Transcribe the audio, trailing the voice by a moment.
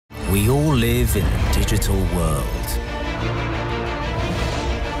We all live in a digital world.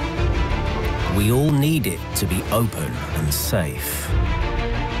 We all need it to be open and safe.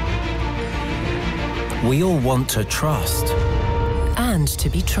 We all want to trust. And to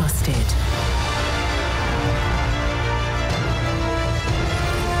be trusted.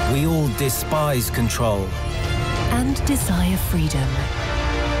 We all despise control. And desire freedom.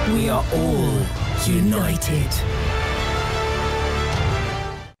 We are all united.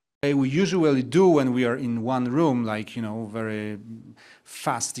 We usually do when we are in one room, like, very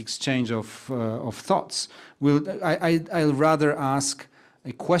fast exchange of thoughts. I'll rather ask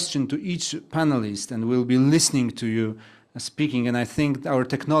a question to each panelist, and we'll be listening to you speaking. And I think our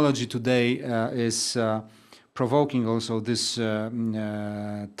technology today is provoking also this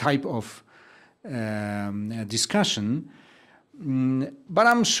type of discussion. But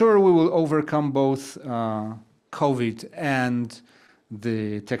I'm sure we will overcome both COVID and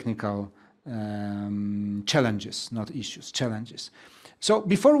the technical challenges, not issues, challenges. So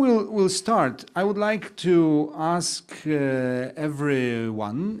before we'll start, I would like to ask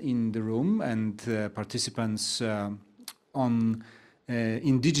everyone in the room and participants in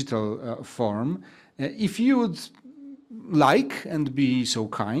digital form, if you would like and be so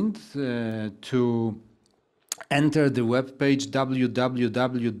kind to enter the webpage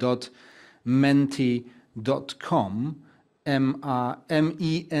www.menti.com, menti.com,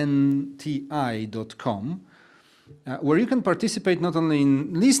 where you can participate not only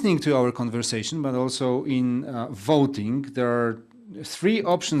in listening to our conversation, but also in voting. There are 3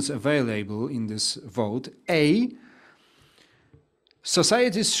 options available in this vote. A,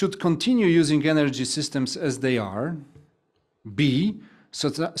 societies should continue using energy systems as they are. B,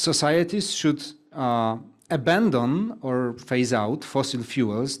 societies should abandon or phase out fossil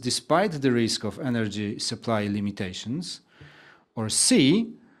fuels despite the risk of energy supply limitations. Or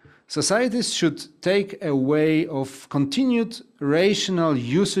C, societies should take a way of continued rational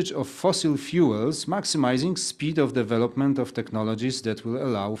usage of fossil fuels, maximizing speed of development of technologies that will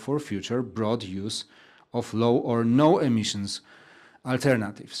allow for future broad use of low or no emissions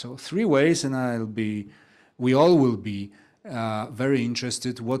alternatives. So 3 ways, and we all will be very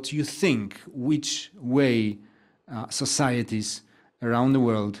interested what you think, which way societies around the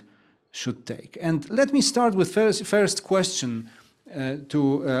world should take. And let me start with first question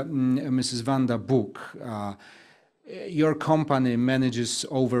to Mrs. Wanda Buk. Your company manages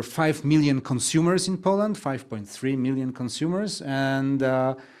over 5 million consumers in Poland, 5.3 million consumers, and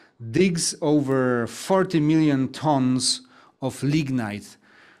digs over 40 million tons of lignite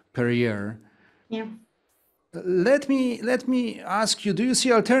per year. Yeah. Let me ask you, do you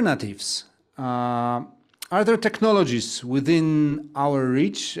see alternatives? Are there technologies within our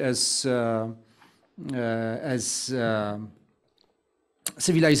reach as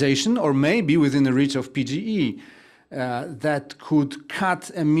civilization, or maybe within the reach of PGE, that could cut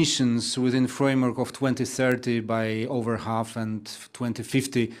emissions within framework of 2030 by over half and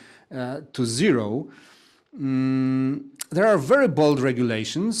 2050 to zero? There are very bold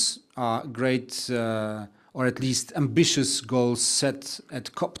regulations, great or at least ambitious goals set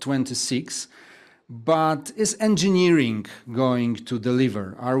at COP26, but is engineering going to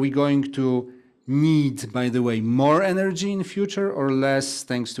deliver? Are we going to need, by the way, more energy in future or less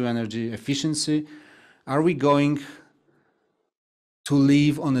thanks to energy efficiency? Are we going to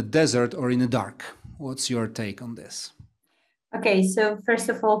live on a desert or in the dark? What's your take on this? Okay, so first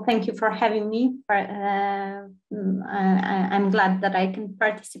of all, thank you for having me. I'm glad that I can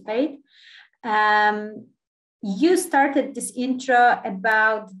participate. You started this intro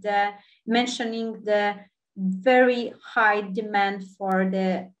about mentioning the very high demand for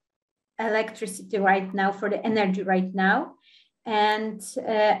the electricity right now, for the energy right now. And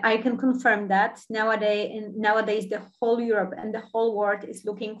I can confirm that nowadays the whole Europe and the whole world is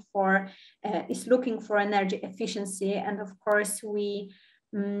looking for energy efficiency. And of course, we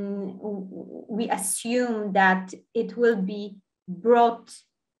assume that it will be brought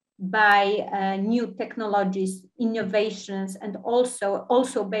by new technologies, innovations, and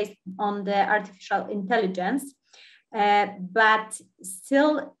also based on the artificial intelligence. But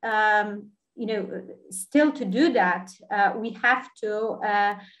still, still to do that, we have to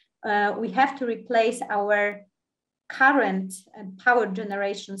replace our current power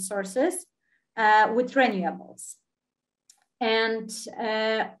generation sources with renewables. And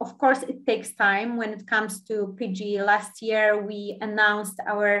of course, it takes time when it comes to PGE. Last year, we announced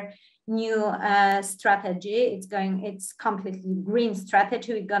our new strategy. It's completely green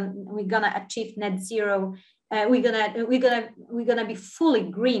strategy. We're gonna achieve net zero. We're gonna be fully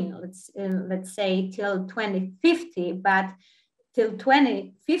green. Let's say till 2050. But till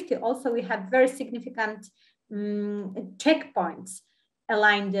 2050, also we have very significant checkpoints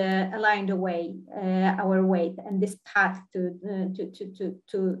along the way, our way, and this path to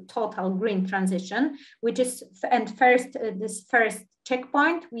total green transition, which is, and first, this first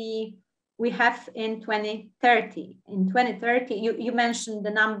checkpoint we have in 2030. In 2030, you mentioned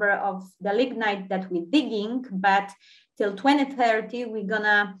the number of the lignite that we're digging, but till 2030, we're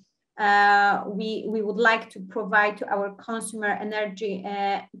gonna, we would like to provide to our consumers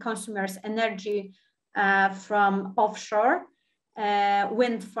energy from offshore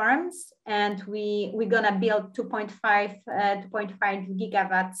wind farms, and we're gonna build 2.5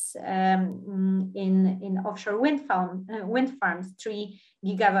 gigawatts in offshore wind farms, 3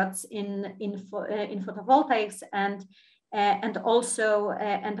 gigawatts in photovoltaics, and also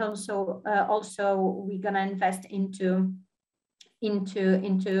we're gonna invest into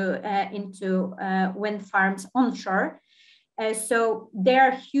wind farms onshore. So there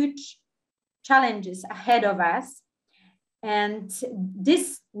are huge challenges ahead of us, and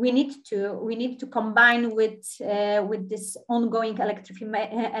this we need to combine with this ongoing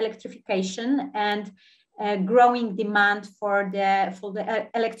electrification and growing demand for the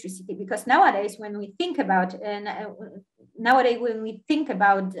electricity. Because nowadays, when we think about the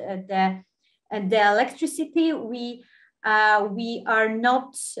electricity, we are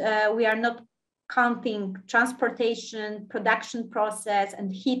not counting transportation, production process,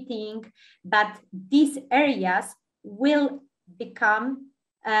 and heating, but these areas will become,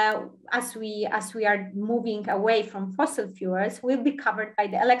 as we are moving away from fossil fuels, will be covered by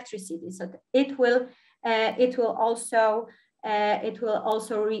the electricity. So it will also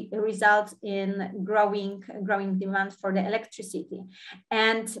result in growing demand for the electricity.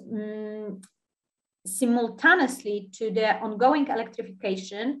 And simultaneously to the ongoing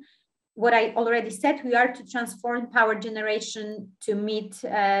electrification, what I already said, we are to transform power generation to meet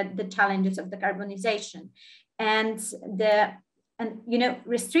the challenges of decarbonization. And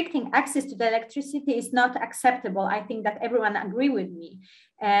restricting access to the electricity is not acceptable. I think that everyone agree with me.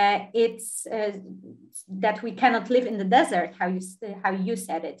 It's that we cannot live in the desert, how you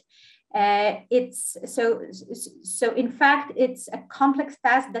said it. It's so in fact, it's a complex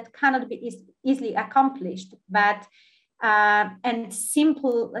task that cannot be easily accomplished, but and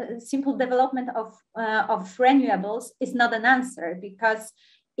simple development of renewables is not an answer, because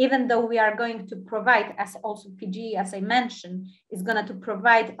even though we are going to provide, as also PG, as I mentioned, is going to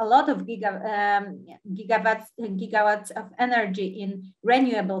provide a lot of gigawatts of energy in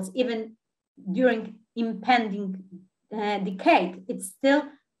renewables, even during impending decade, it's still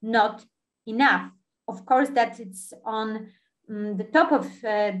not enough. Of course, that it's on the top of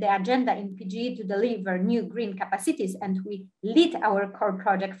the agenda in PG to deliver new green capacities, and we lead our core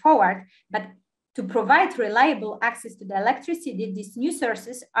project forward. But to provide reliable access to the electricity, these new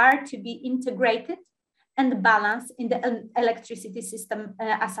sources are to be integrated and balanced in the electricity system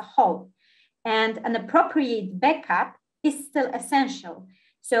as a whole. And an appropriate backup is still essential.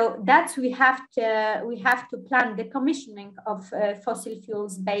 So that's we have to plan the commissioning of fossil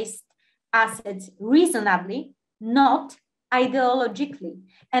fuels based assets reasonably, not ideologically.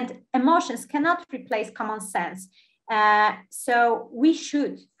 And emotions cannot replace common sense. So we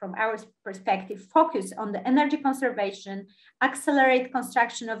should, from our perspective, focus on the energy conservation, accelerate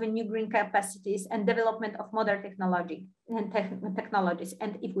construction of new green capacities, and development of modern technologies.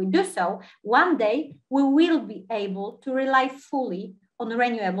 And if we do so, one day we will be able to rely fully on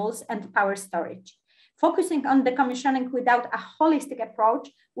renewables and power storage. Focusing on decommissioning without a holistic approach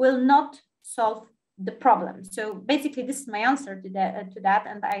will not solve the problem. So basically, this is my answer to that,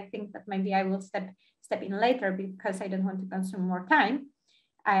 and I think that maybe I will step in later because I don't want to consume more time.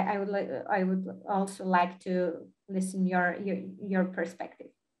 I would also like to listen your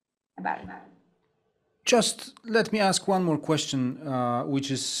perspective about it. Just let me ask one more question, which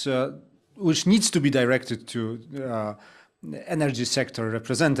needs to be directed to energy sector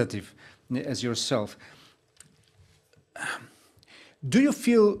representative as yourself. Do you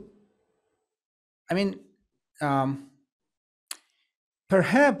feel, I mean,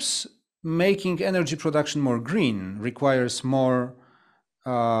 perhaps making energy production more green requires more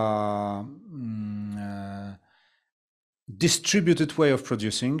distributed way of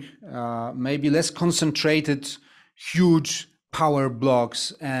producing, maybe less concentrated, huge power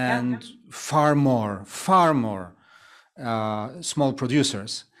blocks, and far more small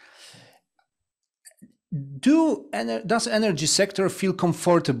producers. Does energy sector feel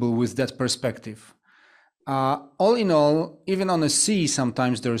comfortable with that perspective? All in all, even on the sea,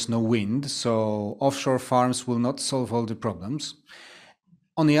 sometimes there is no wind, so offshore farms will not solve all the problems.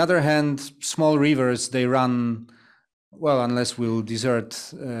 On the other hand, small rivers, they run Well, unless we'll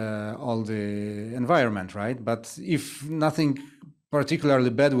desert all the environment, right? But if nothing particularly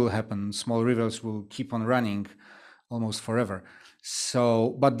bad will happen, small rivers will keep on running almost forever.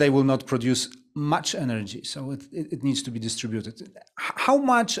 So, but they will not produce much energy. So it needs to be distributed. How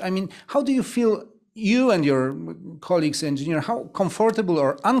much, I mean, how do you feel, you and your colleagues, engineer, how comfortable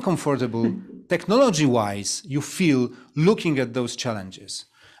or uncomfortable technology-wise you feel looking at those challenges?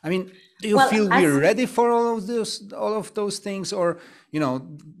 I mean, do you feel we're ready for all of those things, or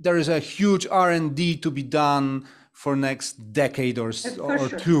there is a huge R&D to be done for next decade or sure.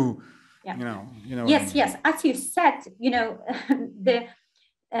 Two? Yeah. Yes, yes. As you said, the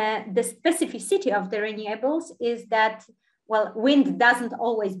specificity of the renewables is that, well, wind doesn't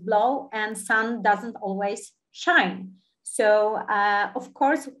always blow and sun doesn't always shine. So, of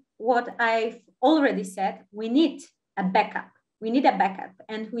course, what I've already said, we need a backup. We need a backup,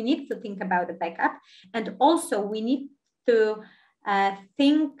 and we need to think about a backup. And also we need to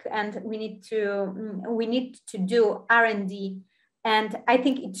think, and we need to do R&D. And I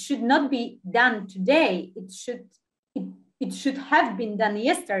think it should not be done today. It should have been done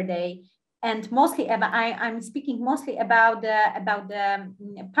yesterday. And mostly, I'm speaking mostly about the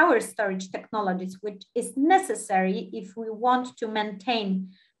power storage technologies, which is necessary if we want to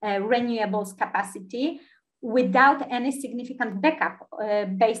maintain renewables capacity without any significant backup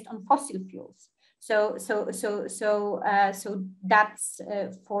based on fossil fuels. So that's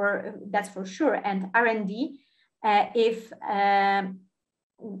for sure. And R&D,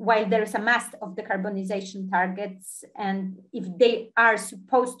 while there is a mass of decarbonization targets, and if they are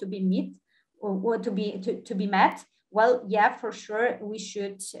supposed to be met, or to be met, well, yeah, for sure, we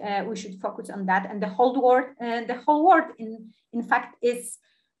should focus on that. And the whole world, in fact, is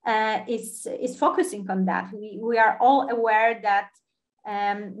focusing on that. We are all aware that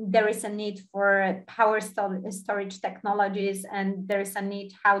there is a need for power storage technologies, and there is a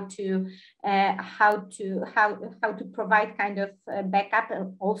need how to provide kind of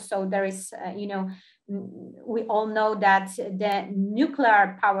backup. Also, there is we all know that the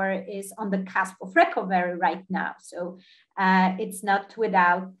nuclear power is on the cusp of recovery right now. So it's not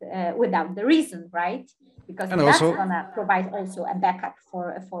without the reason, right? Because that's gonna provide also a backup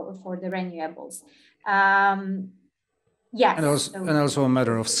for the renewables. Yes, and also a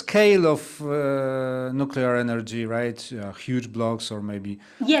matter of scale of nuclear energy, right? Huge blocks, or maybe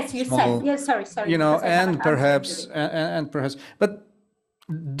yes, you small, said yes. Sorry. and perhaps, but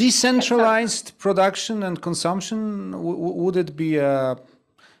decentralized production and consumption, would it be a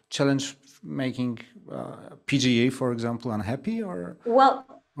challenge making PGE, for example, unhappy, or not?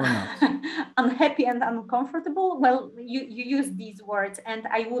 Unhappy and uncomfortable? Well, you use these words, and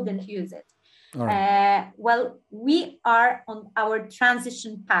I wouldn't use it. Right. Well, we are on our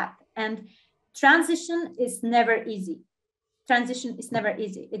transition path, and transition is never easy.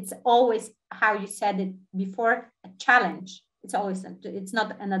 It's always, how you said it before, a challenge. It's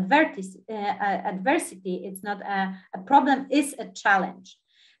not an adversity. It's not a problem, it's a challenge.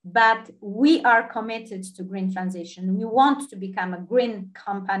 But we are committed to green transition. We want to become a green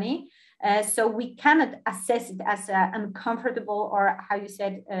company. So we cannot assess it as uncomfortable, or how you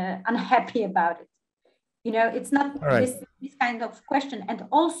said, unhappy about it. It's not this kind of question. And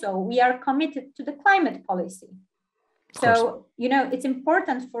also we are committed to the climate policy. So, it's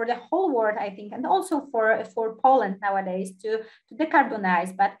important for the whole world, I think, and also for Poland nowadays to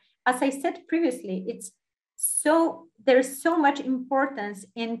decarbonize. But as I said previously, there's so much importance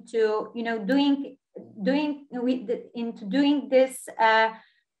into, doing this,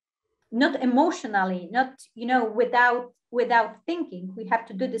 not emotionally, not, without thinking. We have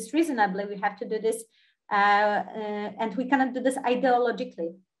to do this reasonably. We have to do this, and we cannot do this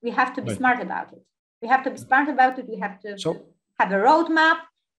ideologically. We have to be smart about it. We have to be smart about it. We have to have a roadmap.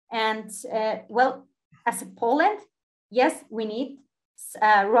 And well, as a Poland, yes, we need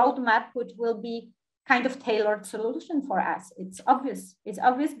a roadmap which will be kind of tailored solution for us. It's obvious. It's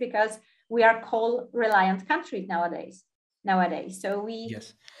obvious because we are coal-reliant country nowadays. So we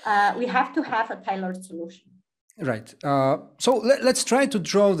have to have a tailored solution. Right. So let's try to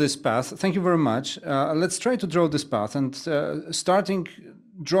draw this path. Thank you very much. Let's try to draw this path, and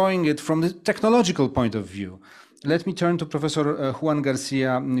drawing it from the technological point of view. Let me turn to Professor Juan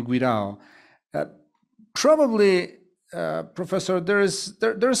Garcia Guirao. Probably, Professor, there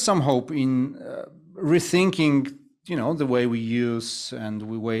is some hope in rethinking, the way we use and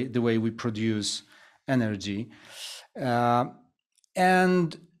the way we produce energy,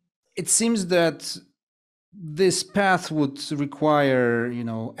 and it seems that this path would require,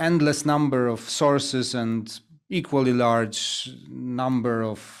 endless number of sources and equally large number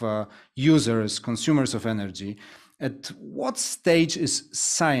of users, consumers of energy. At what stage is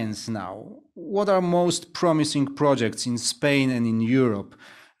science now? What are most promising projects in Spain and in Europe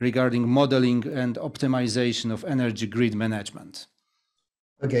regarding modeling and optimization of energy grid management?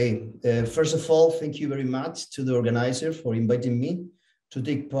 Okay, first of all, thank you very much to the organizer for inviting me to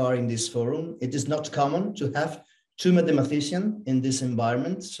take part in this forum. It is not common to have two mathematicians in this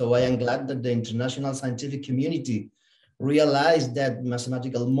environment, so I am glad that the international scientific community realized that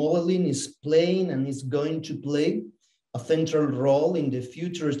mathematical modeling is playing and is going to play a central role in the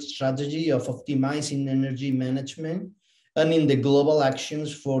future strategy of optimizing energy management and in the global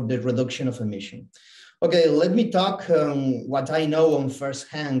actions for the reduction of emission. Okay, let me talk what I know on first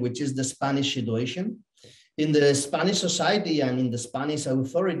hand, which is the Spanish situation. In the Spanish society and in the Spanish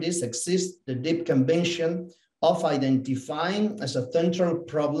authorities exists the deep convention of identifying as a central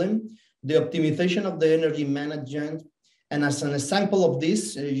problem the optimization of the energy management. And as an example of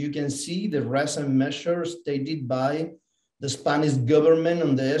this, you can see the recent measures stated by the Spanish government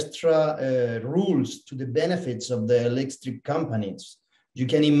on the extra rules to the benefits of the electric companies. You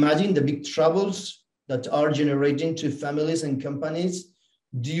can imagine the big troubles that are generating to families and companies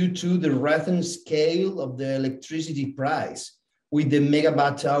due to the recent scale of the electricity price with the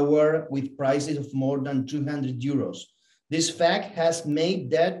megawatt hour with prices of more than 200 euros. This fact has made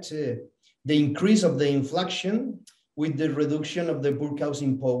that the increase of the inflation with the reduction of the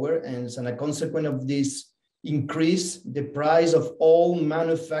purchasing power, and as a consequence of this increase, the price of all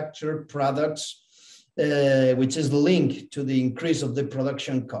manufactured products which is linked to the increase of the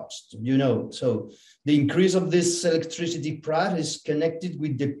production cost, So the increase of this electricity price is connected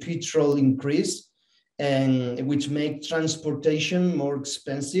with the petrol increase, and which make transportation more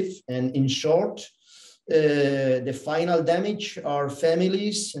expensive. And in short, the final damage are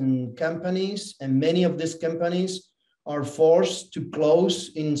families and companies, and many of these companies are forced to close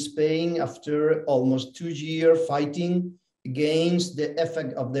in Spain after almost 2 years fighting against the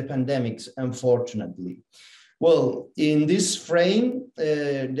effect of the pandemics, unfortunately. Well, in this frame,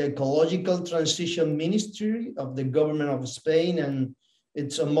 the Ecological Transition Ministry of the Government of Spain and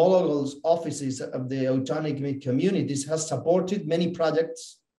its homologous offices of the autonomic communities has supported many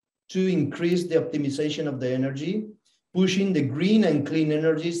projects to increase the optimization of the energy, pushing the green and clean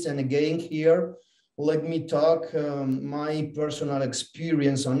energies. And again, here, let me talk my personal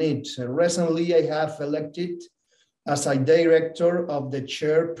experience on it. Recently, I have elected as a director of the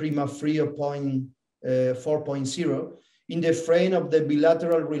chair Prima Frio 4.0 in the frame of the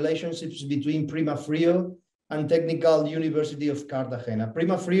bilateral relationships between Prima Frio and Technical University of Cartagena.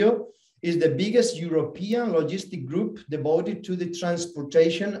 Prima Frio is the biggest European logistic group devoted to the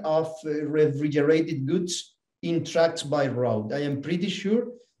transportation of refrigerated goods in trucks by road. I am pretty sure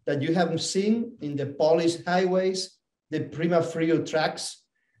that you have seen in the Polish highways the Prima Frio trucks,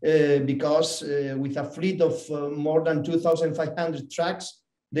 because with a fleet of more than 2,500 trucks,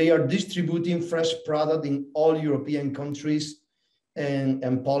 they are distributing fresh product in all European countries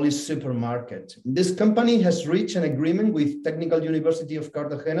and Polish supermarket. This company has reached an agreement with Technical University of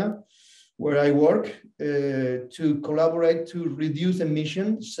Cartagena, where I work, to collaborate to reduce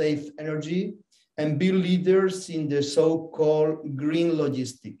emissions, save energy, and be leaders in the so-called green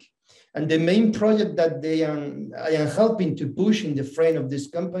logistic. And the main project that I am helping to push in the frame of this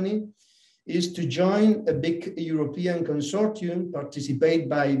company is to join a big European consortium, participate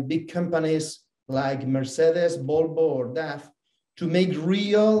by big companies like Mercedes, Volvo, or DAF, to make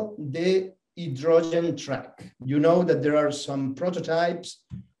real the hydrogen truck. You know that there are some prototypes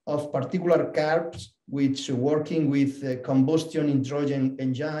of particular cars which are working with combustion hydrogen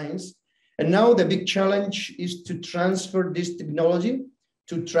engines. And now the big challenge is to transfer this technology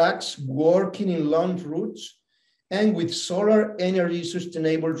to trucks working in long routes and with solar energy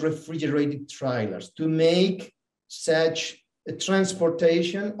sustainable refrigerated trailers to make such a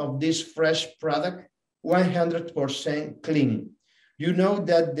transportation of this fresh product 100% clean. You know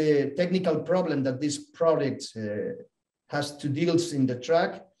that the technical problem that this product has to deal in the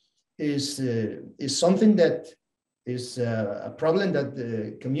truck is something that is a problem that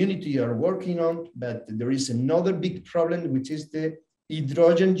the community are working on, but there is another big problem, which is the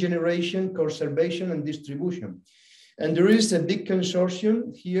hydrogen generation, conservation, and distribution. And there is a big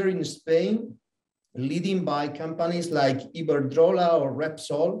consortium here in Spain, leading by companies like Iberdrola or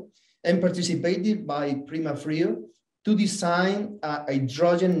Repsol, and participated by Prima Frio to design a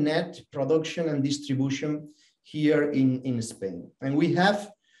hydrogen net production and distribution here in Spain. And we have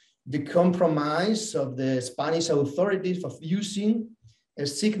the compromise of the Spanish authorities of using a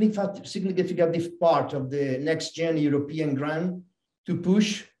significant part of the next gen European grant to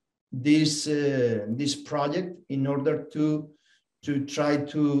push this project in order to try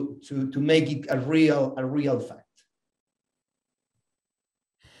to make it a real fact.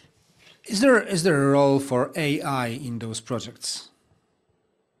 Is there a role for AI in those projects?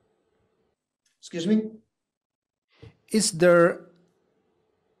 Excuse me? Is there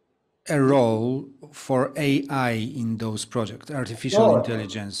a role for AI in those projects? Artificial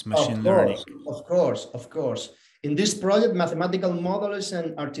intelligence, machine learning? Of course. In this project, mathematical models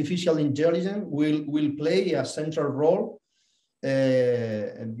and artificial intelligence will play a central role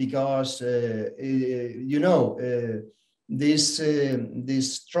because you know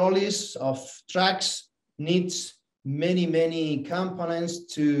these trolleys of tracks needs many components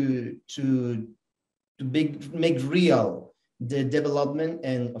to make real the development.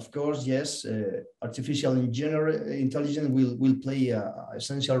 And of course, yes, artificial intelligence will play a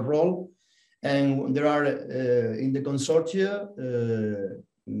essential role. And there are in the consortia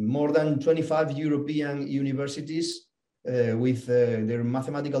more than 25 European universities with their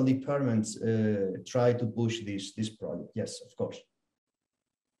mathematical departments try to push this project. Yes, of course.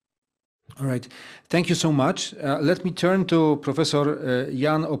 All right. Thank you so much. Let me turn to Professor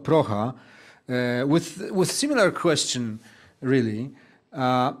Jan Oprocha with similar question, really.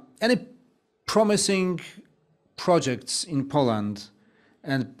 Any promising projects in Poland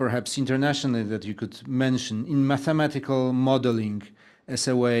and perhaps internationally that you could mention in mathematical modeling as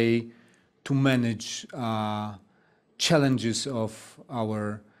a way to manage challenges of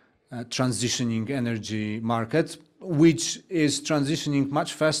our transitioning energy market, which is transitioning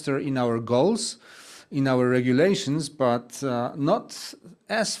much faster in our goals, in our regulations, but not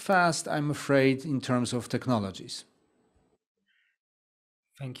as fast, I'm afraid, in terms of technologies?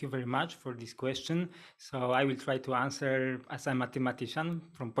 Thank you very much for this question. So I will try to answer as a mathematician,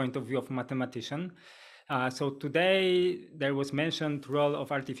 from point of view of mathematician. So today there was mentioned role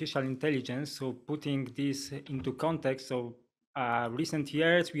of artificial intelligence. So putting this into context, so recent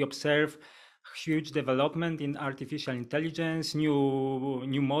years we observe huge development in artificial intelligence,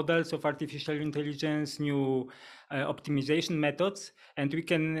 new models of artificial intelligence, new optimization methods, and we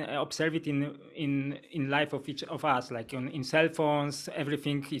can observe it in life of each of us, like in cell phones.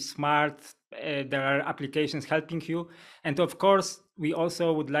 Everything is smart. There are applications helping you, and of course we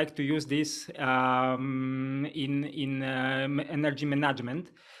also would like to use this in energy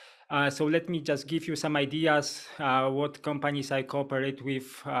management. So let me just give you some ideas what companies I cooperate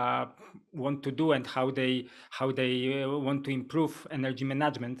with want to do and how they want to improve energy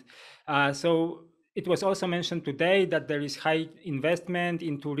management. So it was also mentioned today that there is high investment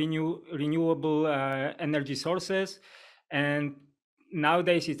into renewable energy sources, and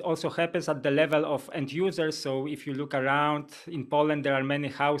nowadays it also happens at the level of end users. So if you look around in Poland, there are many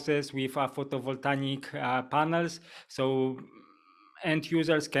houses with photovoltaic panels. So end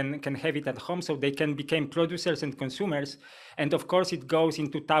users can have it at home, so they can become producers and consumers. And of course, it goes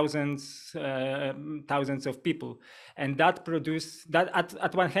into thousands of people. And that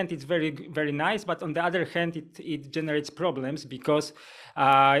at one hand, it's very nice, but on the other hand, it generates problems because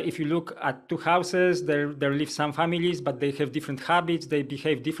if you look at two houses, there live some families, but they have different habits, they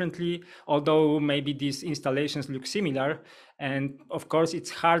behave differently, although maybe these installations look similar. And of course,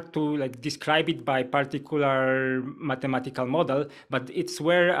 it's hard to describe it by particular mathematical model, but it's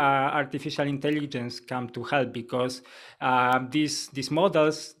where artificial intelligence come to help, because these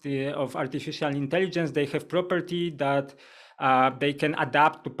models of artificial intelligence, they have property that they can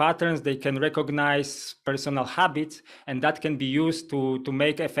adapt to patterns, they can recognize personal habits, and that can be used to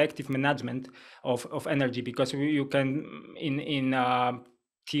make effective management of energy, because you can, in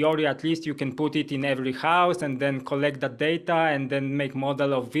theory at least, you can put it in every house and then collect that data and then make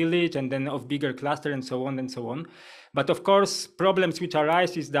model of village and then of bigger cluster and so on and so on. But of course, problems which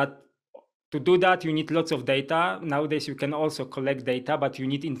arise is that to do that, you need lots of data. Nowadays, you can also collect data, but you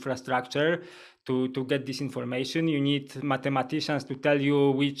need infrastructure to get this information. You need mathematicians to tell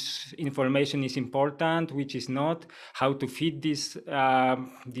you which information is important, which is not, how to feed these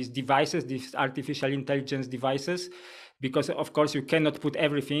devices, these artificial intelligence devices. Because of course you cannot put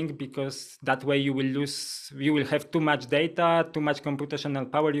everything, because that way you will have too much data, too much computational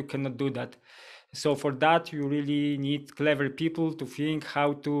power. You cannot do that. So for that, you really need clever people to think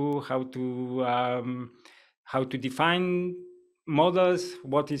how to define models,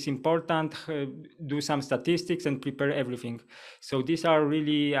 what is important, do some statistics, and prepare everything. So these are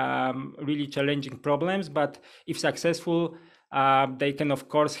really really challenging problems. But if successful, they can of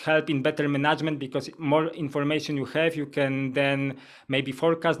course help in better management, because more information you have, you can then maybe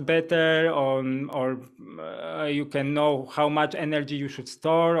forecast better or you can know how much energy you should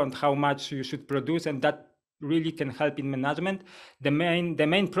store and how much you should produce, and that really can help in management. The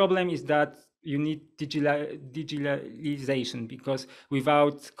main problem is that you need digitalization, because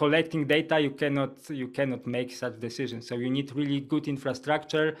without collecting data, you cannot make such decisions. So you need really good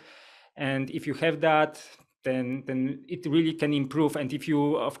infrastructure. And if you have that, then it really can improve. And if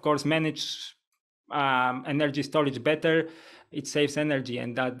you, of course, manage energy storage better, it saves energy,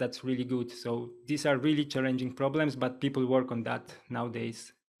 and that's really good. So these are really challenging problems, but people work on that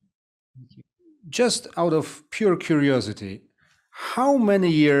nowadays. Just out of pure curiosity, how many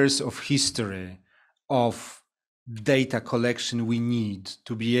years of history of data collection we need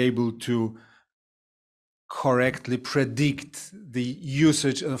to be able to correctly predict the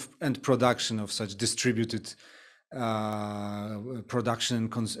usage of and production of such distributed production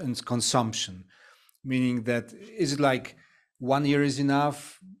and consumption? Meaning that, is it like 1 year is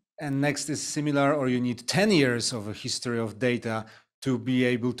enough and next is similar, or you need 10 years of a history of data to be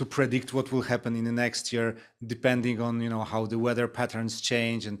able to predict what will happen in the next year, depending on, you know, how the weather patterns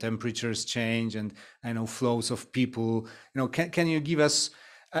change and temperatures change, and I know flows of people. You know, can you give us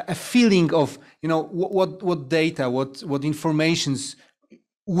a feeling of, you know, what data, what informations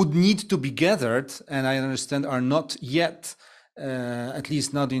would need to be gathered, and I understand are not yet, at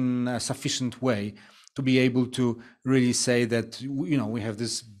least not in a sufficient way, to be able to really say that, you know, we have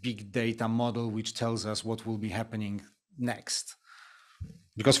this big data model which tells us what will be happening next?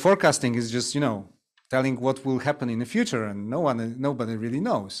 Because forecasting is just, you know, telling what will happen in the future, and nobody really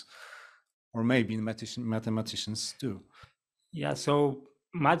knows, or maybe mathematicians do. Yeah, so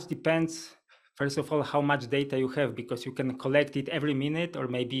much depends, first of all, how much data you have, because you can collect it every minute, or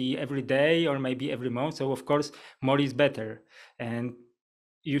maybe every day, or maybe every month. So of course, more is better. And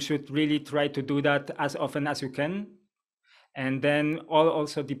you should really try to do that as often as you can. And then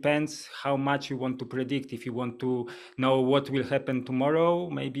also depends how much you want to predict. If you want to know what will happen tomorrow,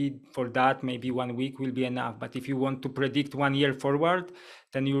 maybe for that, maybe 1 week will be enough. But if you want to predict 1 year forward,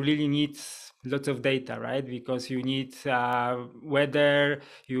 then you really need lots of data, right? Because you need weather,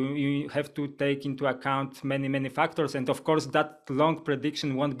 you have to take into account many factors. And of course, that long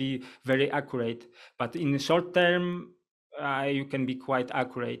prediction won't be very accurate. But in the short term, you can be quite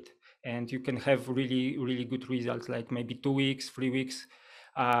accurate. And you can have really good results, like maybe 2 weeks, 3 weeks,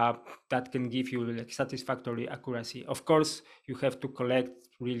 that can give you like satisfactory accuracy. Of course, you have to collect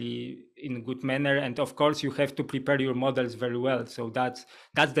really in a good manner, and of course you have to prepare your models very well. So that's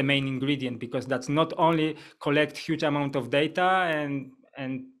the main ingredient, because that's not only collect huge amount of data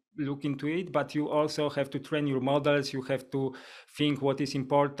and look into it, but you also have to train your models. You have to think what is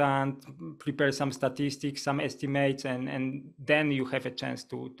important, prepare some statistics, some estimates, and then you have a chance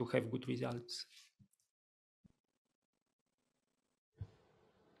to have good results.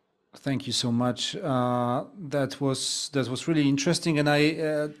 Thank you so much. That was really interesting. And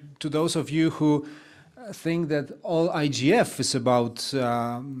I, to those of you who think that all IGF is about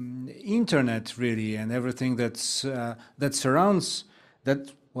internet really, and everything that's that surrounds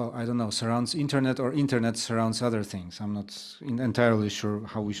that, well, I don't know, surrounds internet, or internet surrounds other things. I'm not entirely sure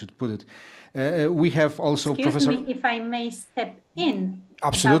how we should put it. We have also Excuse me, if I may step in.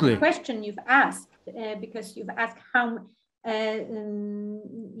 Absolutely. About the question you've asked, because you've asked how.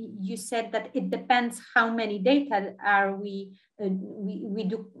 You said that it depends how many data are we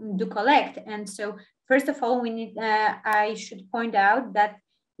do collect, and so first of all, we need. I should point out that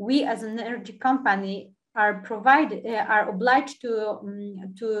we, as an energy company, are obliged to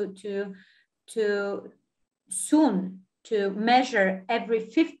soon to measure every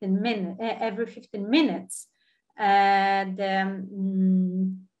 15 minutes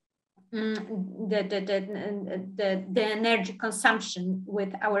the energy consumption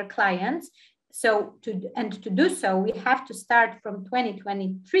with our clients. So to do so, we have to start from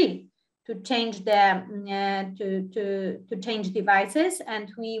 2023 to change to change devices, and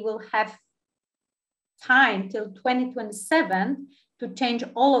we will have time till 2027 to change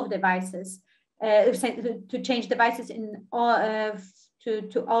all of devices, to change devices in all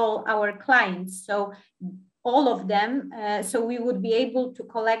to all our clients. So all of them, so we would be able to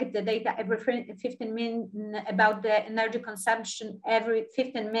collect the data every 15 minutes about the energy consumption every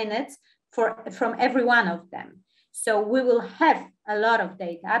 15 minutes from every one of them. So we will have a lot of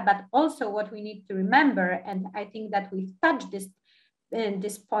data, but also what we need to remember, and I think that we've touched this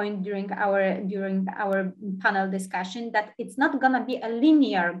point during our panel discussion, that it's not going to be a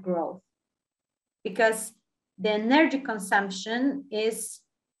linear growth, because the energy consumption is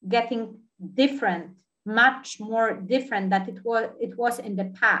getting different, much more different than it was in the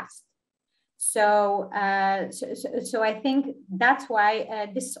past. So so I think that's why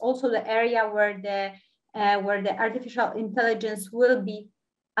this is also the area where the artificial intelligence will be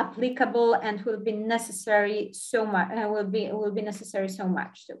applicable and will be necessary so much. Will be necessary so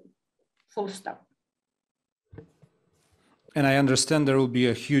much. So full stop. And I understand there will be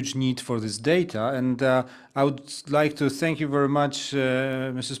a huge need for this data. And I would like to thank you very much,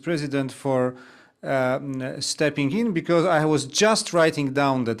 Mrs. President, for stepping in, because I was just writing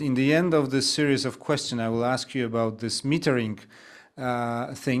down that in the end of this series of questions, I will ask you about this metering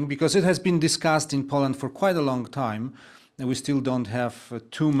thing, because it has been discussed in Poland for quite a long time. And we still don't have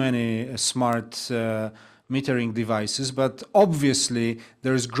too many smart metering devices, but obviously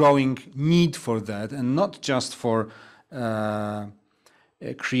there is growing need for that, and not just for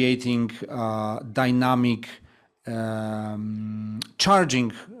creating dynamic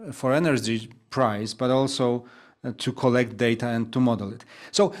charging for energy price, but also to collect data and to model it.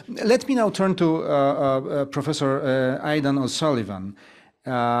 So let me now turn to Professor Aidan O'Sullivan,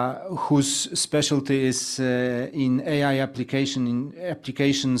 whose specialty is in AI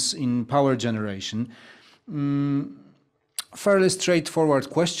applications in power generation. Fairly straightforward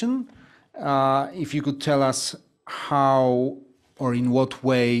question. If you could tell us how or in what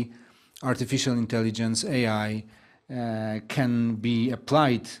way artificial intelligence, AI, can be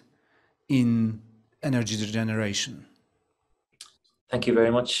applied in energy generation. Thank you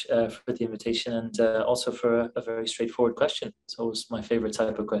very much for the invitation, and also for a very straightforward question. It's always my favorite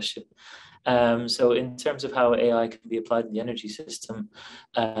type of question. So in terms of how AI can be applied in the energy system,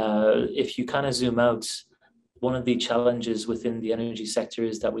 if you kind of zoom out, one of the challenges within the energy sector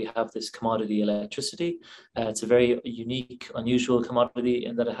is that we have this commodity, electricity. It's a very unique, unusual commodity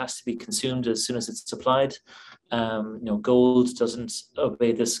in that it has to be consumed as soon as it's supplied. Gold doesn't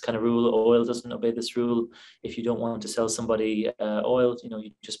obey this kind of rule. Oil doesn't obey this rule. If you don't want to sell somebody oil,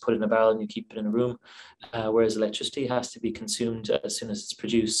 you just put it in a barrel and you keep it in a room. Whereas electricity has to be consumed as soon as it's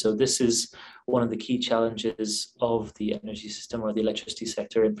produced. So this is one of the key challenges of the energy system, or the electricity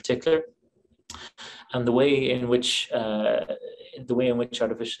sector in particular. And the way in which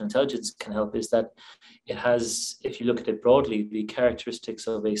artificial intelligence can help is that it has, if you look at it broadly, the characteristics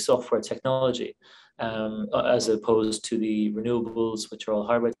of a software technology, as opposed to the renewables, which are all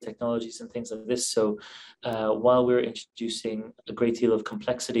hardware technologies and things like this. So while we're introducing a great deal of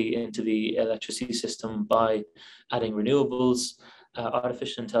complexity into the electricity system by adding renewables,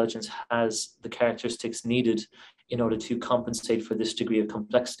 artificial intelligence has the characteristics needed in order to compensate for this degree of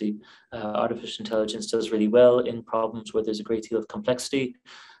complexity. Artificial intelligence does really well in problems where there's a great deal of complexity.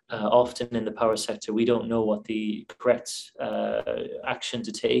 Often in the power sector, we don't know what the correct action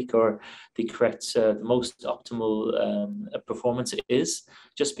to take, or the correct, the most optimal performance is,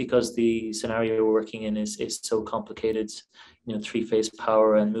 just because the scenario we're working in is so complicated. Three-phase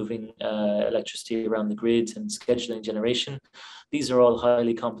power and moving electricity around the grid and scheduling generation. These are all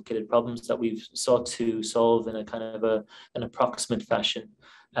highly complicated problems that we've sought to solve in a kind of an approximate fashion.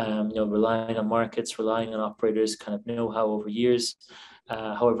 Relying on markets, relying on operators, kind of know-how over years.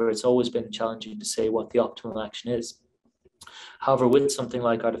 However, it's always been challenging to say what the optimal action is. However, with something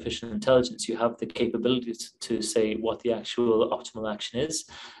like artificial intelligence, you have the capability to say what the actual optimal action is,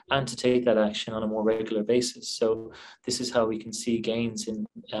 and to take that action on a more regular basis. So this is how we can see gains in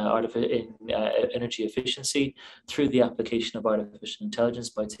energy efficiency through the application of artificial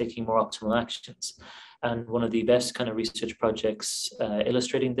intelligence by taking more optimal actions. And one of the best kind of research projects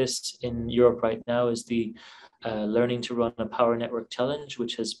illustrating this in Europe right now is the Learning to Run a Power Network Challenge,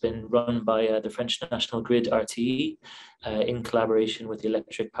 which has been run by the French National Grid RTE in collaboration with the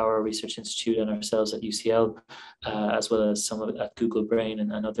Electric Power Research Institute and ourselves at UCL, as well as some of it at Google Brain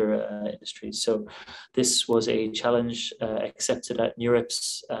and other industries. So this was a challenge accepted at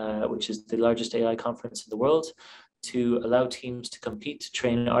NeurIPS, which is the largest AI conference in the world, to allow teams to compete to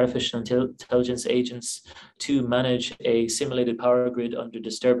train artificial intelligence agents to manage a simulated power grid under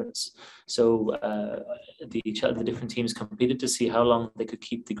disturbance. So the different teams competed to see how long they could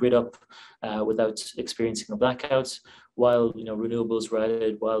keep the grid up without experiencing a blackout, while renewables were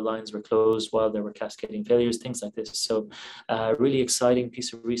added, while lines were closed, while there were cascading failures, things like this. So really exciting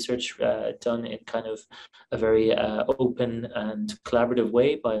piece of research done in kind of a very open and collaborative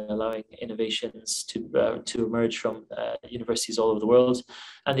way, by allowing innovations to emerge from universities all over the world.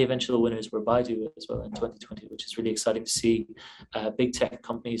 And the eventual winners were Baidu as well in 2020, which is really exciting to see big tech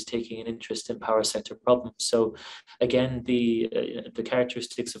companies taking an interest in power sector problems. So again, the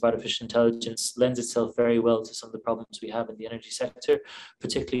characteristics of artificial intelligence lends itself very well to some of the problems we have in the energy sector,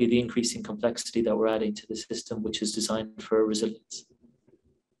 particularly the increasing complexity that we're adding to the system, which is designed for resilience.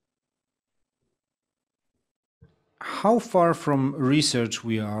 How far from research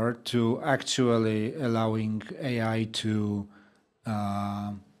we are to actually allowing AI to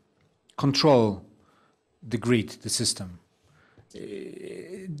control the grid, the system?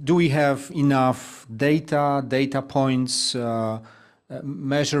 Do we have enough data points,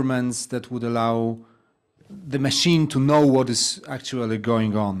 measurements that would allow the machine to know what is actually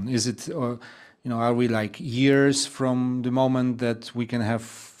going on? Is it, are we like years from the moment that we can have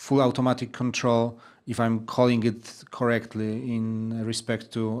full automatic control, if I'm calling it correctly in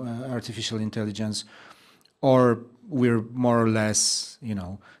respect to artificial intelligence, or we're more or less,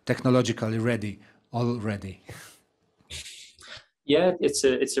 technologically ready already? Yeah, it's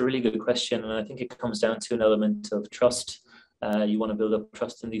a really good question, and I think it comes down to an element of trust. You want to build up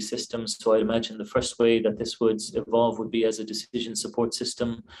trust in these systems. So I'd imagine the first way that this would evolve would be as a decision support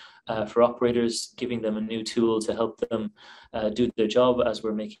system for operators, giving them a new tool to help them do their job. As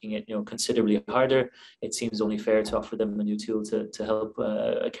we're making it, considerably harder, it seems only fair to offer them a new tool to help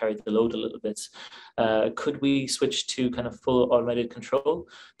carry the load a little bit. Could we switch to kind of full automated control?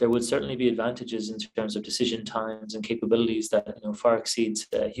 There would certainly be advantages in terms of decision times and capabilities that far exceeds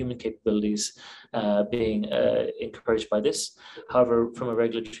human capabilities being encouraged by this. However, from a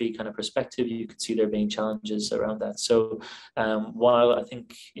regulatory kind of perspective, you could see there being challenges around that. So while I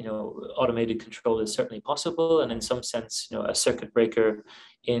think automated control is certainly possible, and in some sense a circuit breaker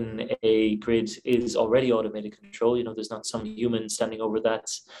in a grid is already automated control, there's not some human standing over that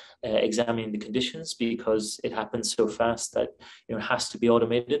examining the conditions, because it happens so fast that it has to be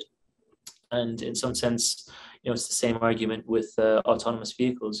automated. And in some sense, it's the same argument with autonomous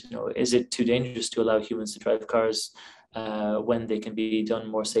vehicles. Is it too dangerous to allow humans to drive cars when they can be done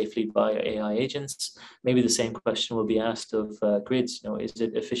more safely by AI agents? Maybe the same question will be asked of grids. Is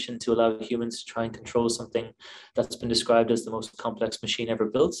it efficient to allow humans to try and control something that's been described as the most complex machine ever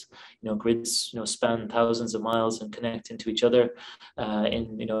built? Grids span thousands of miles and connect into each other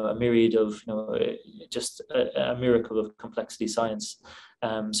in a myriad of just a miracle of complexity science.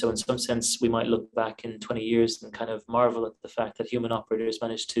 So in some sense, we might look back in 20 years and kind of marvel at the fact that human operators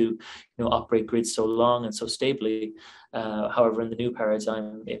managed to operate grids so long and so stably. However, in the new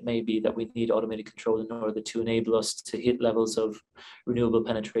paradigm, it may be that we need automated control in order to enable us to hit levels of renewable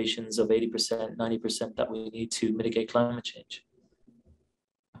penetrations of 80%, 90% that we need to mitigate climate change.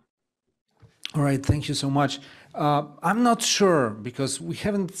 All right, thank you so much. I'm not sure, because we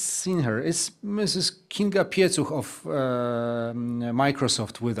haven't seen her. Is Mrs. Kinga Piecuch of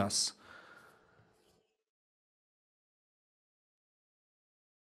Microsoft with us?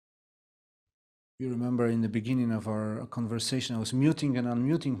 You remember in the beginning of our conversation, I was muting and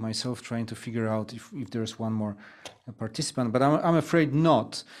unmuting myself, trying to figure out if there's one more participant, but I'm afraid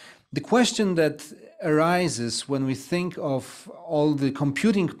not. The question that arises when we think of all the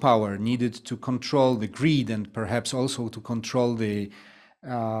computing power needed to control the grid, and perhaps also to control the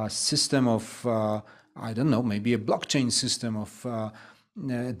system of, I don't know, maybe a blockchain system of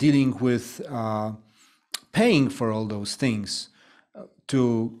dealing with paying for all those things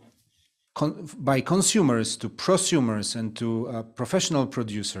by consumers to prosumers and to professional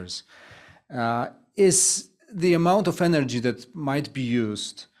producers, is the amount of energy that might be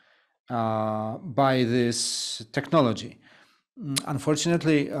used by this technology.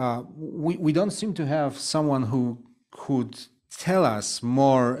 Unfortunately, we don't seem to have someone who could tell us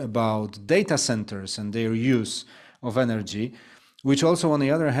more about data centers and their use of energy, which also, on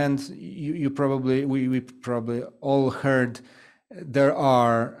the other hand, we probably all heard there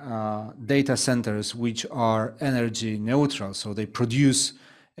are data centers which are energy neutral, so they produce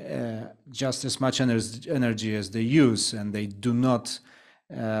just as much energy as they use, and they do not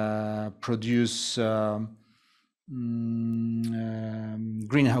produce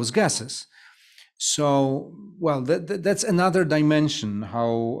greenhouse gases. So, well, that's another dimension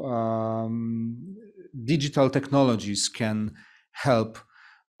how digital technologies can help,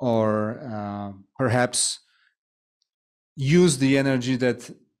 or perhaps use the energy that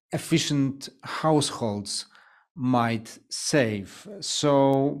efficient households might save.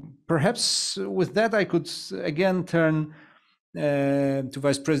 So perhaps with that, I could again turn to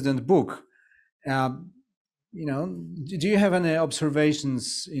Vice President Buk. Do you have any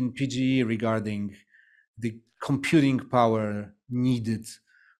observations in PGE regarding the computing power needed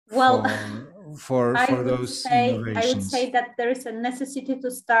for those innovations? I would say that there is a necessity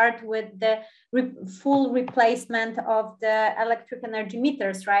to start with the full replacement of the electric energy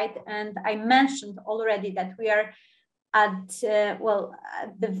meters, right? And I mentioned already that we are at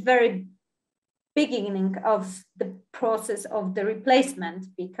the very beginning of the process of the replacement,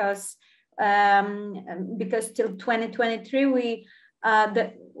 because till 2023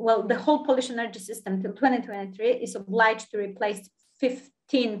 the whole Polish energy system till 2023 is obliged to replace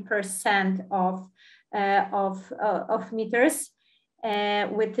 15% of meters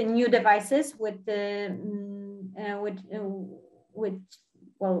with the new devices, with the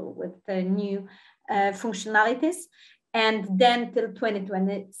new functionalities. And then till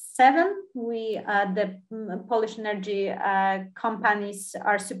 2027, the Polish energy companies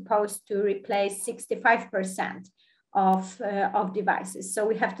are supposed to replace 65% of devices. So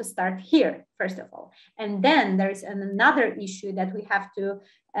we have to start here, first of all. And then there is another issue that we have to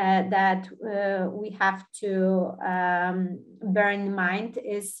bear in mind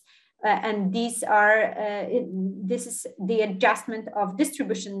is, and these are, this is the adjustment of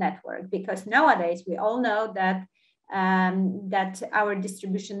distribution network, because nowadays we all know that that our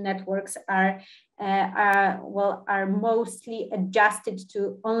distribution networks are mostly adjusted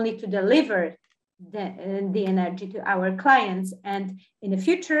to only to deliver the energy to our clients. And in the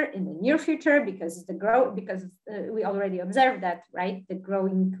future, in the near future, because we already observed that, right, the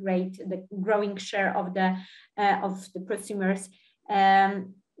growing rate, the growing share of the prosumers,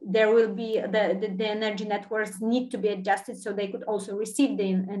 there will be the energy networks need to be adjusted so they could also receive the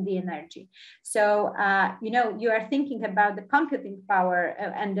energy. So you are thinking about the computing power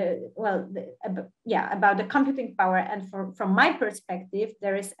about the computing power, and from my perspective,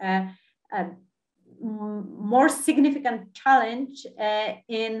 there is a more significant challenge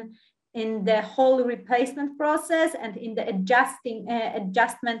in the whole replacement process and in the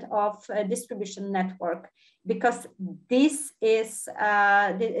adjustment of distribution network, because this is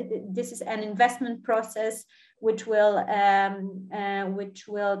an investment process which will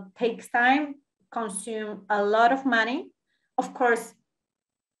take time, consume a lot of money. Of course,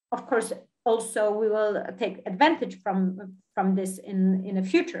 also we will take advantage from this in the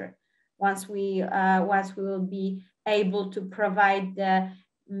future, once we will be able to provide the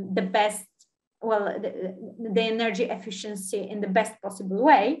best, the energy efficiency in the best possible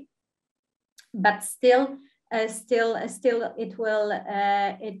way. But still it will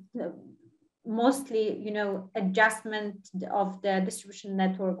mostly, adjustment of the distribution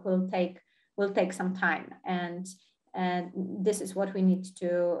network will take some time, and this is what we need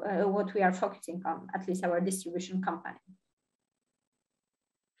to what we are focusing on, at least our distribution company.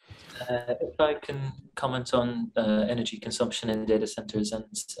 If I can comment on energy consumption in data centers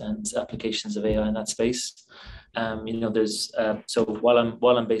and applications of AI in that space, there's so while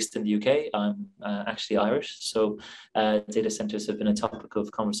I'm based in the UK, I'm actually Irish. So data centers have been a topic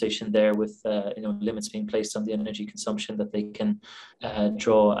of conversation there, with limits being placed on the energy consumption that they can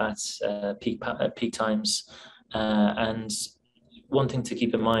draw at peak times, and one thing to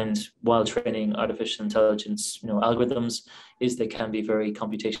keep in mind while training artificial intelligence, algorithms, is they can be very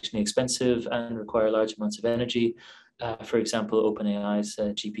computationally expensive and require large amounts of energy. For example, OpenAI's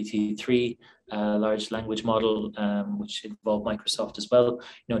GPT-3 large language model, which involved Microsoft as well,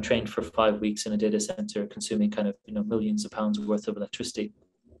 trained for 5 weeks in a data center, consuming kind of millions of pounds worth of electricity.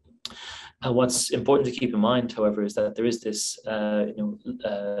 What's important to keep in mind, however, is that there is this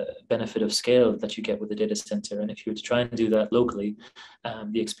benefit of scale that you get with a data center, and if you were to try and do that locally,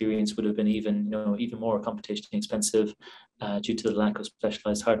 the experience would have been even more computationally expensive due to the lack of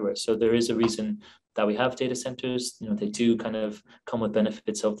specialized hardware. So there is a reason that we have data centers. They do kind of come with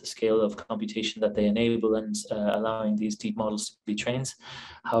benefits of the scale of computation that they enable, and allowing these deep models to be trained.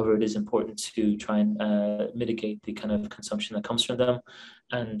 However, it is important to try and mitigate the kind of consumption that comes from them.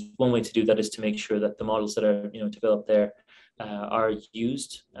 And one way to do that is to make sure that the models that are developed there are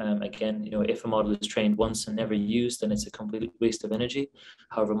used. Again, if a model is trained once and never used, then it's a complete waste of energy.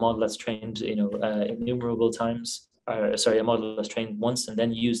 However, a model that's trained innumerable times, a model that's trained once and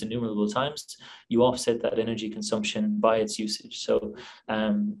then used innumerable times, you offset that energy consumption by its usage. So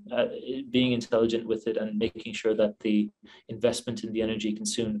being intelligent with it and making sure that the investment in the energy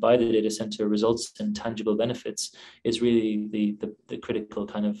consumed by the data center results in tangible benefits is really the critical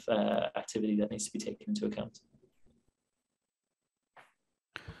kind of activity that needs to be taken into account.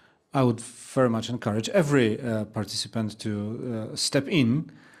 I would very much encourage every participant to step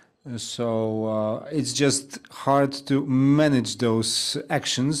in. So it's just hard to manage those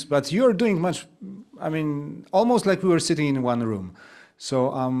actions, but you're doing much, almost like we were sitting in one room.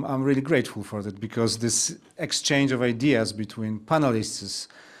 So I'm really grateful for that, because this exchange of ideas between panelists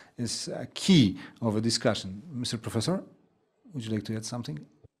is a key of a discussion. Mr. Professor, would you like to add something?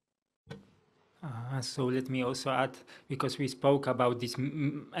 So let me also add, because we spoke about these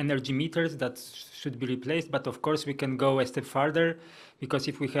energy meters that should be replaced, but of course we can go a step further, because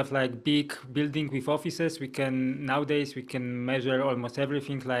if we have like big building with offices, nowadays we can measure almost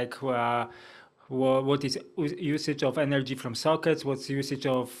everything, like what is usage of energy from sockets, what's usage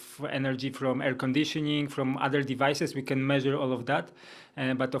of energy from air conditioning, from other devices. We can measure all of that,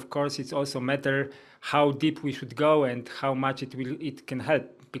 but of course it's also matter how deep we should go and how much it can help,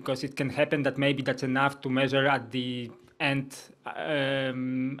 because it can happen that maybe that's enough to measure at the end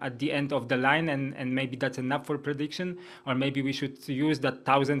at the end of the line, and maybe that's enough for prediction, or maybe we should use that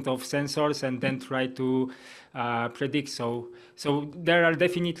thousands of sensors and then try to predict. So there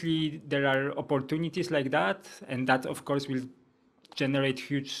are opportunities like that, and that of course will generate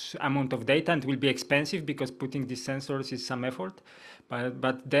huge amount of data and will be expensive because putting these sensors is some effort,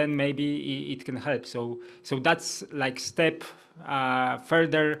 but then maybe it can help. So that's like step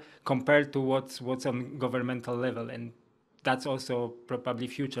further compared to what's on governmental level, and that's also probably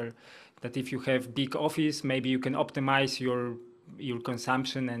future, that if you have big office, maybe you can optimize your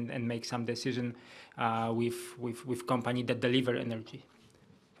consumption and make some decision with company that deliver energy.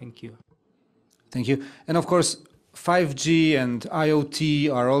 Thank you. Thank you. And of course, 5G and IoT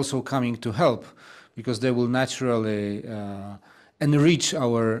are also coming to help, because they will naturally enrich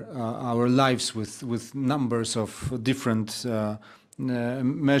our lives with numbers of different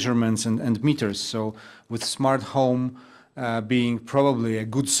measurements and meters. So with smart home being probably a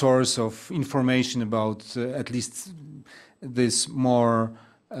good source of information about at least this more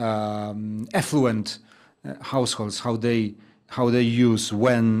affluent households, how they use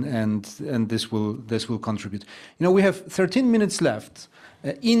when, and this will contribute. You know, we have 13 minutes left.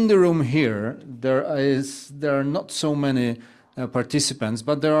 In the room here, there are not so many participants,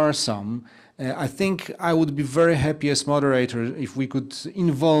 but there are some. I think I would be very happy as moderator if we could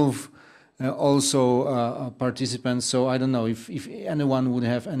involve also participants. So I don't know if anyone would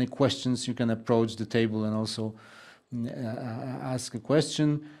have any questions, you can approach the table and also ask a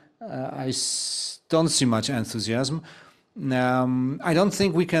question. I don't see much enthusiasm. I don't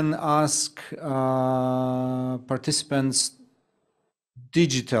think we can ask participants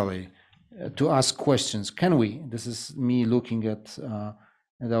digitally to ask questions, can we? This is me looking at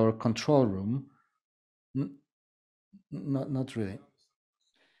our control room. Not really.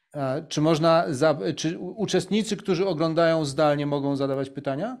 Czy uczestnicy, którzy oglądają zdalnie, mogą zadawać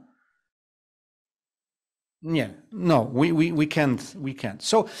pytania? Nie. No, we can't.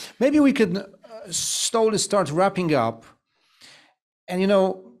 So maybe we can slowly start wrapping up. And you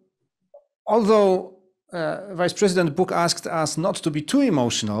know, although Vice President Buk asked us not to be too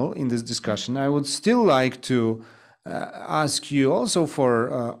emotional in this discussion, I would still like to ask you also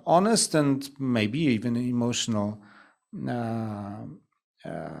for honest and maybe even emotional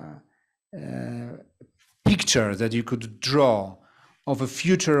picture that you could draw of a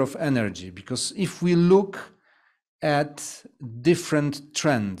future of energy. Because if we look at different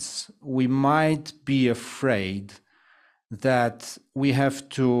trends, we might be afraid that we have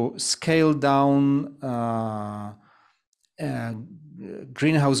to scale down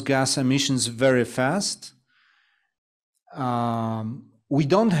greenhouse gas emissions very fast. We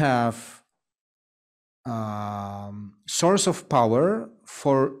don't have source of power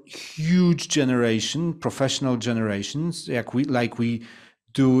for huge generation, professional generations, like we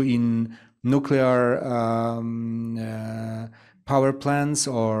do in nuclear power plants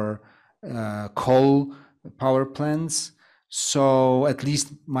or coal power plants. So at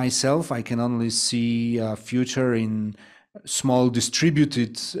least myself, I can only see a future in small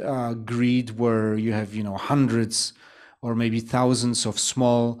distributed grid where you have, you know, hundreds or maybe thousands of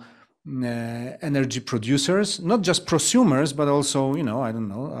small energy producers, not just prosumers, but also, you know, I don't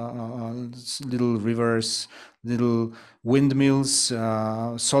know, little rivers, little windmills,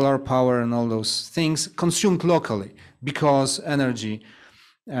 solar power, and all those things consumed locally, because energy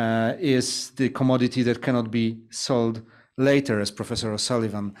is the commodity that cannot be sold later, as Professor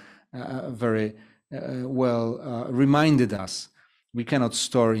O'Sullivan very well reminded us. We cannot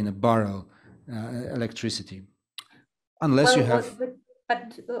store in a barrel electricity unless you have.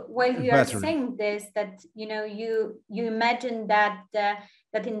 But while you are saying this, that you know, you imagine that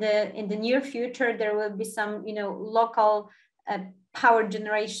that in the near future there will be some, you know, local power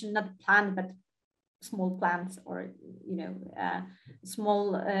generation, not plant but small plants, or you know,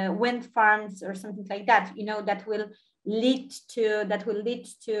 small wind farms or something like that, you know, that will lead to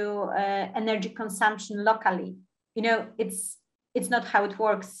energy consumption locally. You know, it's not how it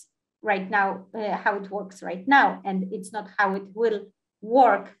works right now, and it's not how it will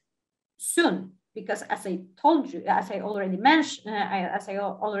work soon, because as I told you, as I already mentioned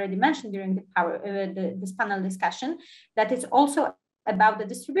during this panel discussion, that is also about the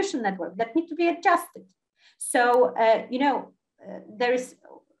distribution network that need to be adjusted. So you know, there is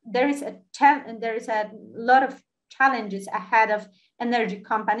a lot of challenges ahead of energy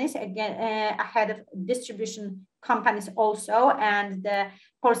companies, ahead of distribution companies also, and the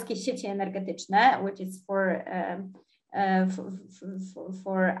Polskie Sieci Energetyczne, which is for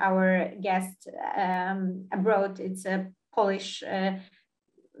our guest abroad. It's a Polish,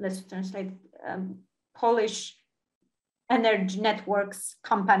 let's translate, Polish energy networks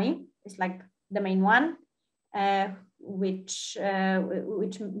company. It's like the main one, which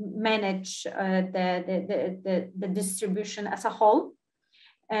manage the distribution as a whole.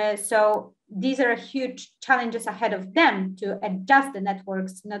 So these are huge challenges ahead of them to adjust the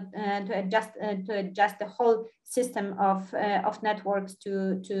networks, not to adjust the whole system of networks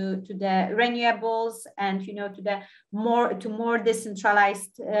to the renewables and to more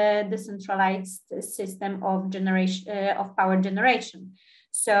decentralized system of generation of power generation.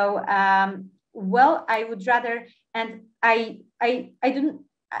 So well, I would rather, and I'm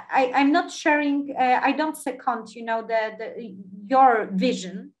not sharing. I don't second, your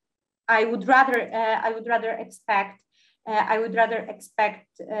vision. I would rather expect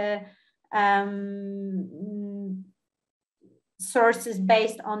sources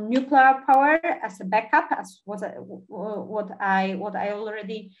based on nuclear power as a backup, as what I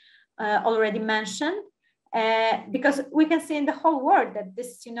already mentioned. Because we can see in the whole world that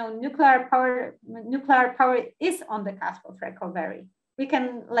this, nuclear power is on the cusp of recovery. We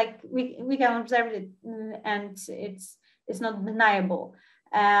can observe it, and it's not deniable.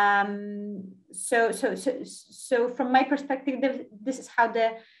 So from my perspective, this is how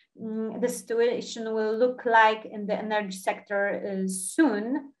the situation will look like in the energy sector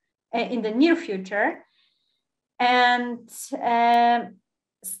soon, in the near future. And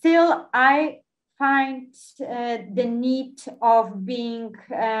still, I find the need of being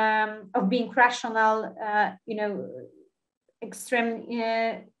rational,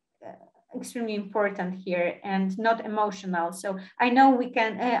 extremely important here, and not emotional. So I know we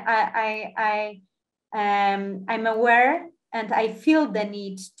can. I'm aware, and I feel the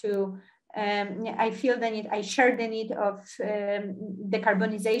need to. I share the need of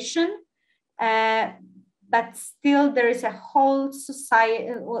decarbonization, but still there is a whole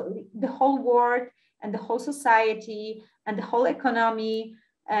society, the whole world, and the whole society, and the whole economy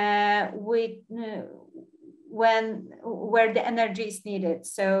where the energy is needed.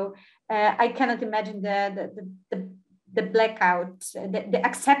 So I cannot imagine the blackout, the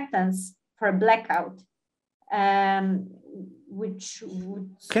acceptance for a blackout, which would.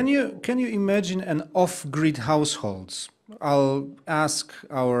 Can you imagine an off-grid households? I'll ask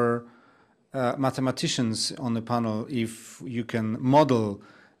our mathematicians on the panel if you can model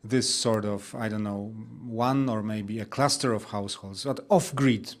this sort of, I don't know, one or maybe a cluster of households, but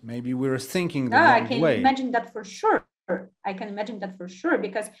off-grid. Maybe we're thinking the wrong way. I can imagine that for sure. I can imagine that for sure,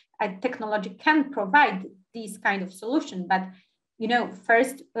 because technology can provide these kind of solution. But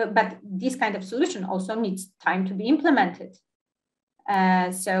but this kind of solution also needs time to be implemented.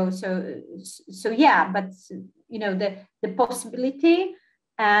 So yeah, but the possibility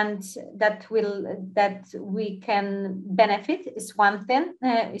and that we can benefit is one thing.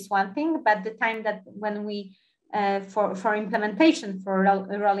 But the time that when we for implementation, for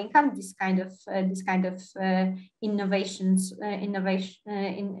rolling out this kind of innovation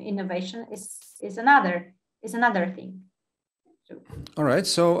is another thing. All right.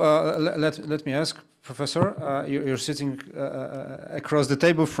 So let me ask, Professor. You're sitting across the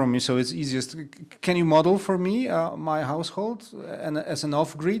table from me, so it's easiest. Can you model for me my household as an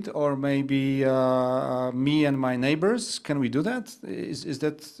off-grid, or maybe me and my neighbors? Can we do that? Is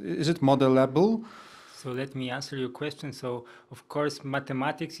it modelable? So let me answer your question. So of course,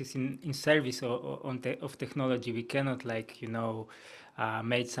 mathematics is in service of technology. We cannot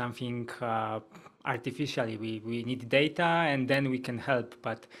make something artificially. We need data, and then we can help.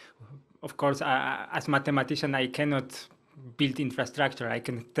 But of course, as mathematician, I cannot build infrastructure. I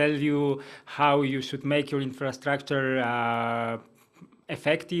can tell you how you should make your infrastructure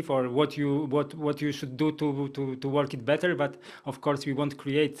effective, or what you should do to work it better. But of course, we won't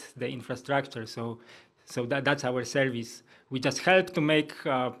create the infrastructure. So that's our service. We just help to make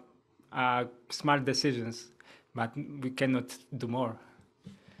smart decisions, but we cannot do more.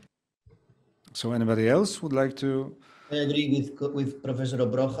 So anybody else would like to? I agree with Professor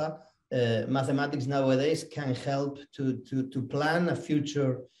Obrocha. Mathematics nowadays can help to plan a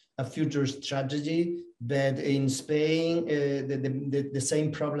future strategy. But in Spain, the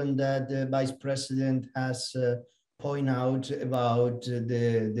same problem that the Vice President has pointed out about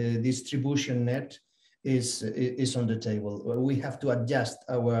the distribution net is on the table. We have to adjust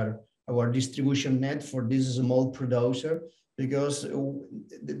our distribution net for this small producer, because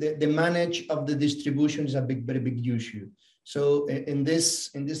the manage of the distribution is a very big issue. So in this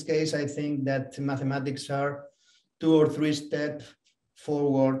case, I think that mathematics are 2 or 3 steps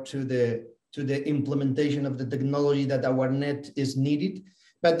forward to the implementation of the technology that our net is needed.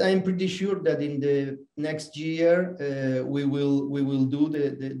 But I'm pretty sure that in the next year we will do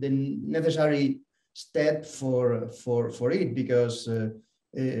the necessary step for it, because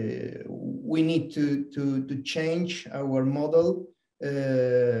we need to change our model,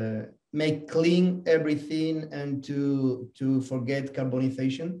 make clean everything, and to forget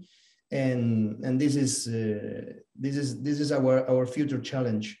carbonization, and this is our future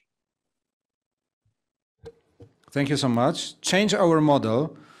challenge. Thank you so much. Change our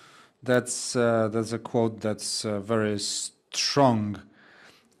model. That's a quote that's very strong,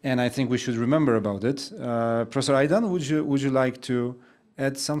 and I think we should remember about it. Professor Aidan, would you like to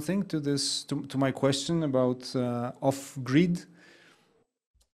add something to this, to my question about off-grid?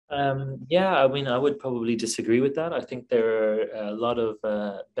 Yeah, I mean, I would probably disagree with that. I think there are a lot of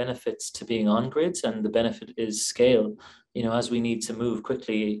benefits to being on grids, and the benefit is scale. You know, as we need to move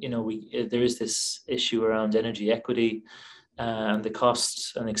quickly, you know, there is this issue around energy equity and the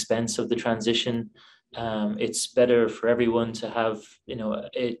cost and expense of the transition. It's better for everyone to have, you know,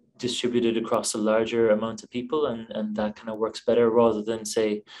 it distributed across a larger amount of people, and that kind of works better, rather than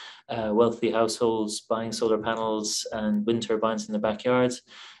say wealthy households buying solar panels and wind turbines in the backyards,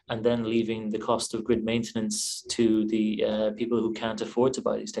 and then leaving the cost of grid maintenance to the people who can't afford to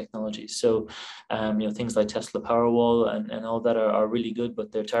buy these technologies. So, you know, things like Tesla Powerwall and all that are really good,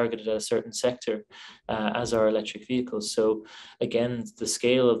 but they're targeted at a certain sector, as are electric vehicles. So again, the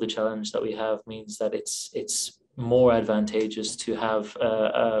scale of the challenge that we have means that it's more advantageous to have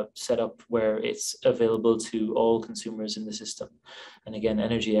a setup where it's available to all consumers in the system. And again,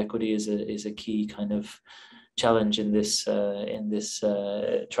 energy equity is a key kind of challenge in this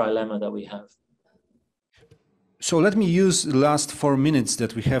trilemma that we have. So let me use the last 4 minutes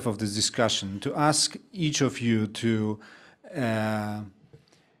that we have of this discussion to ask each of you to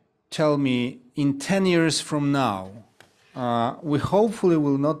tell me, in 10 years from now, we hopefully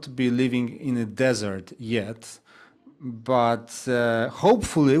will not be living in a desert yet, but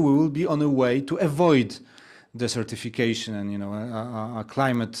hopefully we will be on a way to avoid desertification and, you know, a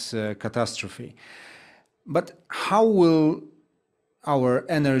climate catastrophe. But how will our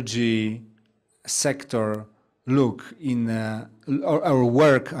energy sector look in, or our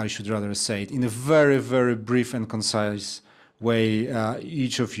work, I should rather say it, in a very, very brief and concise way,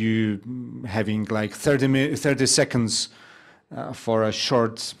 each of you having like 30 seconds for a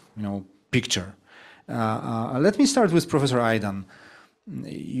short, you know, picture. Let me start with Professor Aidan.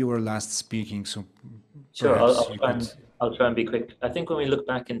 You were last speaking, so sure, I'll try and be quick. I think when we look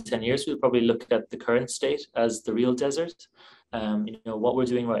back in 10 years, we'll probably look at the current state as the real desert. You know, what we're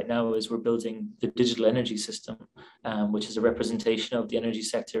doing right now is we're building the digital energy system, which is a representation of the energy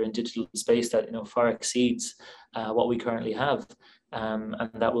sector in digital space that, you know, far exceeds what we currently have. And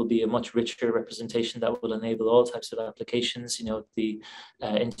that will be a much richer representation that will enable all types of applications, you know, the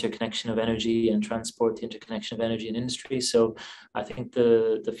interconnection of energy and transport, the interconnection of energy and industry. So I think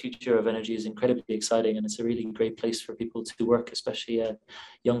the future of energy is incredibly exciting, and it's a really great place for people to work, especially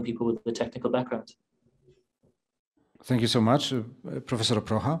young people with a technical background. Thank you so much, Professor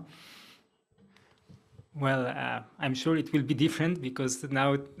Proha. Well, I'm sure it will be different because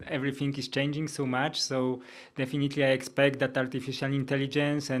now everything is changing so much. So definitely I expect that artificial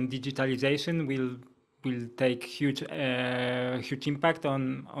intelligence and digitalization will take huge impact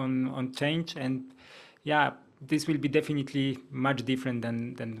on change. And yeah, this will be definitely much different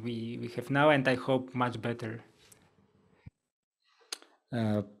than we have now, and I hope much better.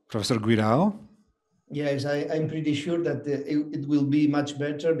 Professor Guirao? Yes, I'm pretty sure that it will be much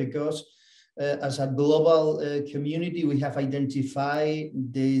better, because as a global community, we have identified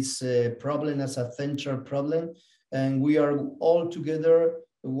this problem as a central problem, and we are all together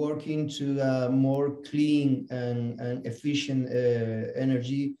working to more clean and efficient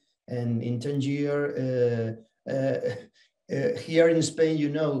energy. And in 10 years, here in Spain, you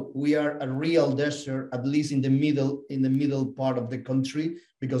know, we are a real desert, at least in the middle part of the country,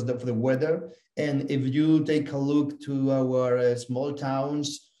 because of the weather. And if you take a look to our small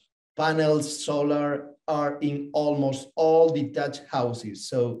towns, panels, solar are in almost all detached houses.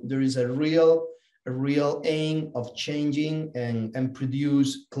 So there is a real aim of changing and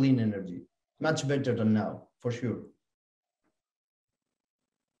produce clean energy, much better than now, for sure.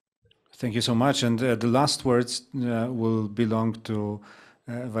 Thank you so much. And the last words will belong to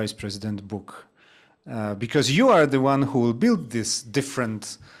Vice President Book, because you are the one who will build this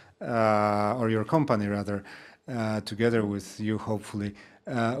different, or your company rather, together with you, hopefully,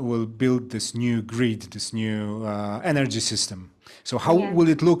 will build this new grid, this new energy system. So how will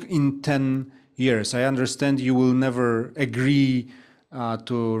it look in 10 years? I understand you will never agree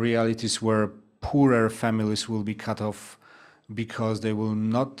to realities where poorer families will be cut off because they will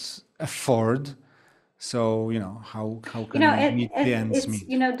not afford So, how can we meet the ends meet?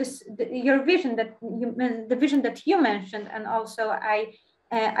 Your vision the vision that you mentioned, and also I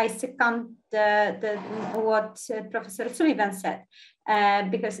second what Professor Sullivan said,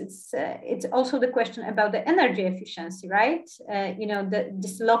 because it's also the question about the energy efficiency, right?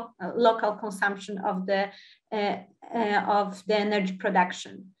 This local consumption of the energy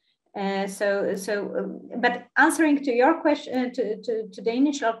production. But answering to your question, to the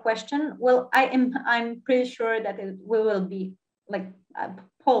initial question, well, I'm pretty sure that we will be like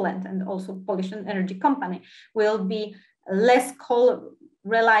Poland, and also Polish energy company will be less coal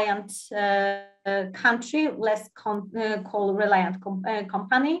reliant country, less coal reliant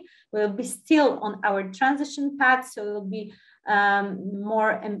company. We'll be still on our transition path, so we'll be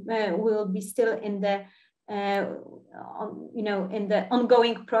we'll be still in the in the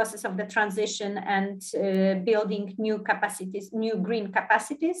ongoing process of the transition and building new capacities, new green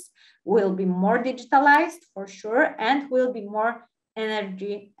capacities. Will be more digitalized for sure, and will be more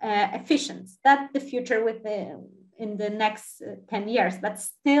energy efficient. That's the future in the next 10 years. But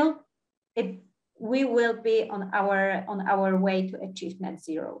still, we will be on our way to achieve net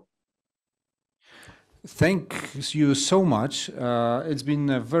zero. Thank you so much. It's been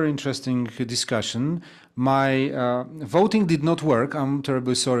a very interesting discussion. My voting did not work. I'm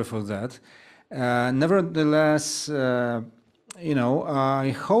terribly sorry for that. Nevertheless, I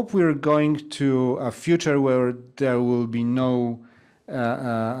hope we're going to a future where there will be no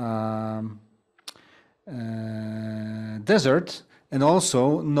desert and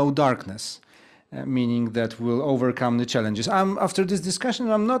also no darkness. Meaning that we'll overcome the challenges. After this discussion,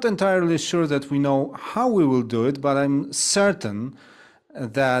 I'm not entirely sure that we know how we will do it, but I'm certain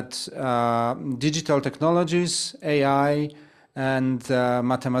that digital technologies, AI, and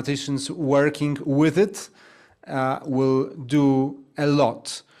mathematicians working with it will do a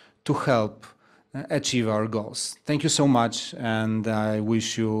lot to help achieve our goals. Thank you so much, and I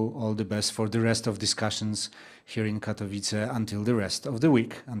wish you all the best for the rest of discussions here in Katowice until the rest of the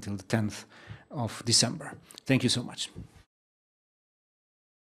week, until the 10th of December. Thank you so much.